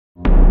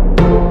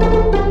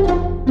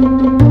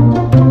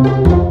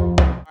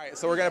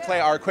So we're going to play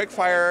our quick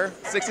fire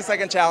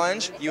 60-second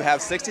challenge. You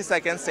have 60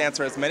 seconds to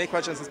answer as many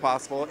questions as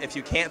possible. If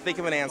you can't think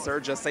of an answer,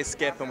 just say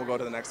skip and we'll go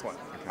to the next one.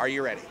 Are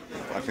you ready?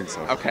 I think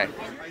so. Okay.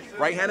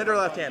 Right-handed or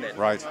left-handed?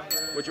 Right.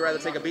 Would you rather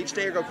take a beach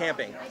day or go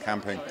camping?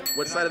 Camping.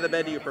 Which side of the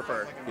bed do you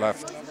prefer?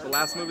 Left. The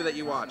last movie that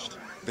you watched?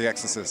 The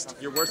Exorcist.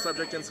 Your worst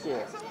subject in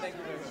school?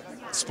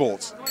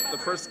 Sports. The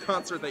first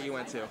concert that you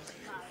went to?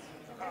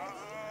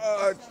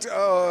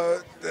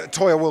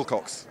 Toya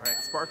Wilcox. All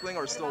right. Sparkling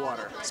or still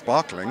water?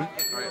 Sparkling. All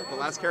right. The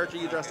last character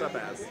you dressed up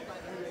as?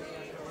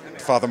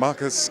 Father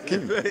Marcus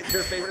King.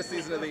 Your favorite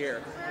season of the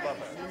year?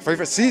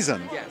 Favorite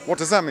season? Yes. What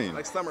does that mean?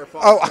 Like summer,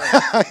 fall,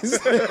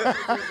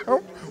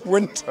 Oh,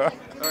 winter.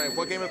 All right.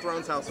 What Game of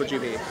Thrones house would you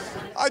be?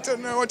 I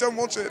don't know. I don't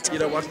watch it. You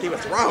don't watch Game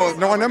of Thrones?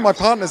 No, I know my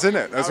partner's in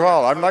it as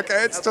well. I'm like,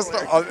 it's just,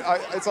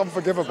 it's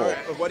unforgivable.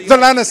 Right, what do you The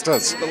like?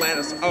 Lannisters. The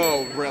Lannisters.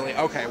 Oh, really?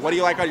 Okay. What do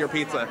you like on your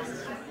pizza?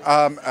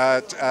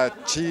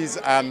 Cheese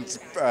and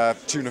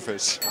tuna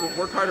fish.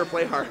 Work hard or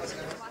play hard?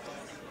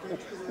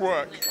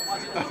 Work.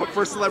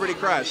 First celebrity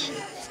crush?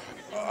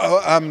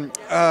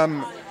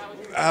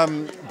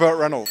 Burt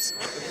Reynolds.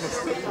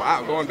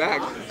 Wow, going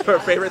back.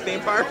 Favorite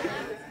theme park?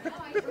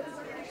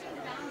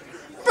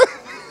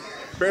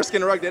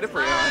 Bearskin Rug did it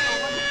for you,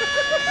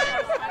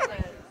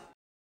 huh?